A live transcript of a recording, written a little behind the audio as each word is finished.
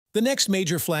The next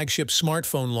major flagship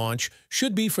smartphone launch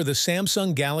should be for the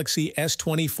Samsung Galaxy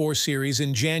S24 series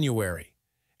in January,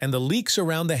 and the leaks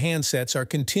around the handsets are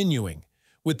continuing,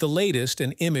 with the latest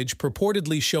an image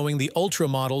purportedly showing the Ultra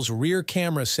model's rear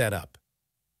camera setup.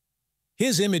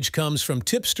 His image comes from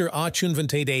tipster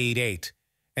A24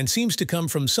 and seems to come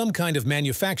from some kind of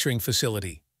manufacturing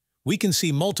facility. We can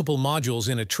see multiple modules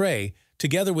in a tray,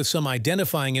 together with some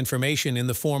identifying information in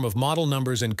the form of model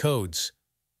numbers and codes.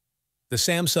 The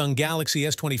Samsung Galaxy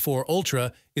S24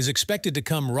 Ultra is expected to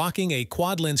come rocking a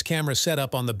quad-lens camera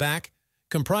setup on the back,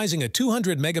 comprising a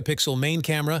 200-megapixel main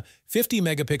camera,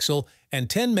 50-megapixel and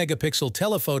 10-megapixel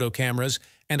telephoto cameras,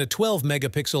 and a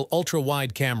 12-megapixel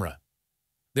ultra-wide camera.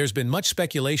 There's been much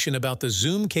speculation about the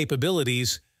zoom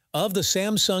capabilities of the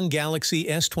Samsung Galaxy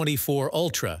S24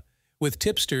 Ultra, with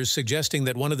tipsters suggesting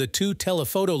that one of the two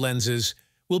telephoto lenses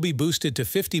will be boosted to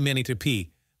 50 megapixel,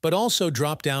 but also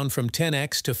drop down from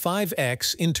 10x to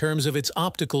 5x in terms of its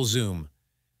optical zoom.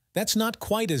 That's not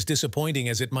quite as disappointing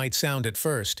as it might sound at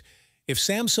first. If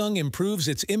Samsung improves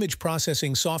its image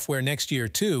processing software next year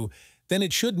too, then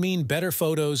it should mean better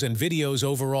photos and videos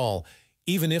overall,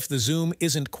 even if the zoom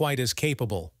isn't quite as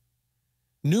capable.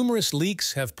 Numerous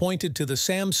leaks have pointed to the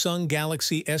Samsung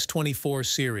Galaxy S24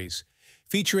 series,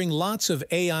 featuring lots of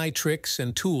AI tricks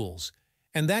and tools,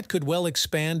 and that could well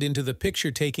expand into the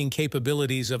picture-taking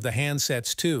capabilities of the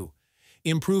handsets too,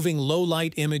 improving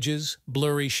low-light images,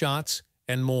 blurry shots,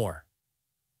 and more.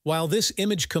 While this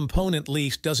image component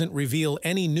leak doesn't reveal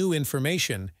any new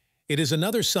information, it is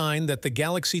another sign that the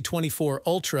Galaxy S24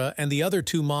 Ultra and the other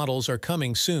two models are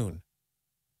coming soon.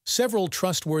 Several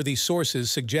trustworthy sources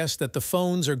suggest that the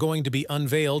phones are going to be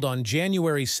unveiled on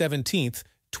January 17th,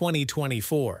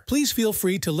 2024. Please feel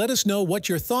free to let us know what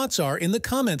your thoughts are in the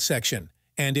comment section.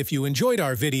 And if you enjoyed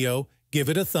our video, give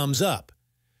it a thumbs up.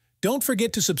 Don't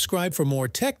forget to subscribe for more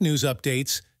tech news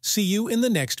updates. See you in the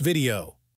next video.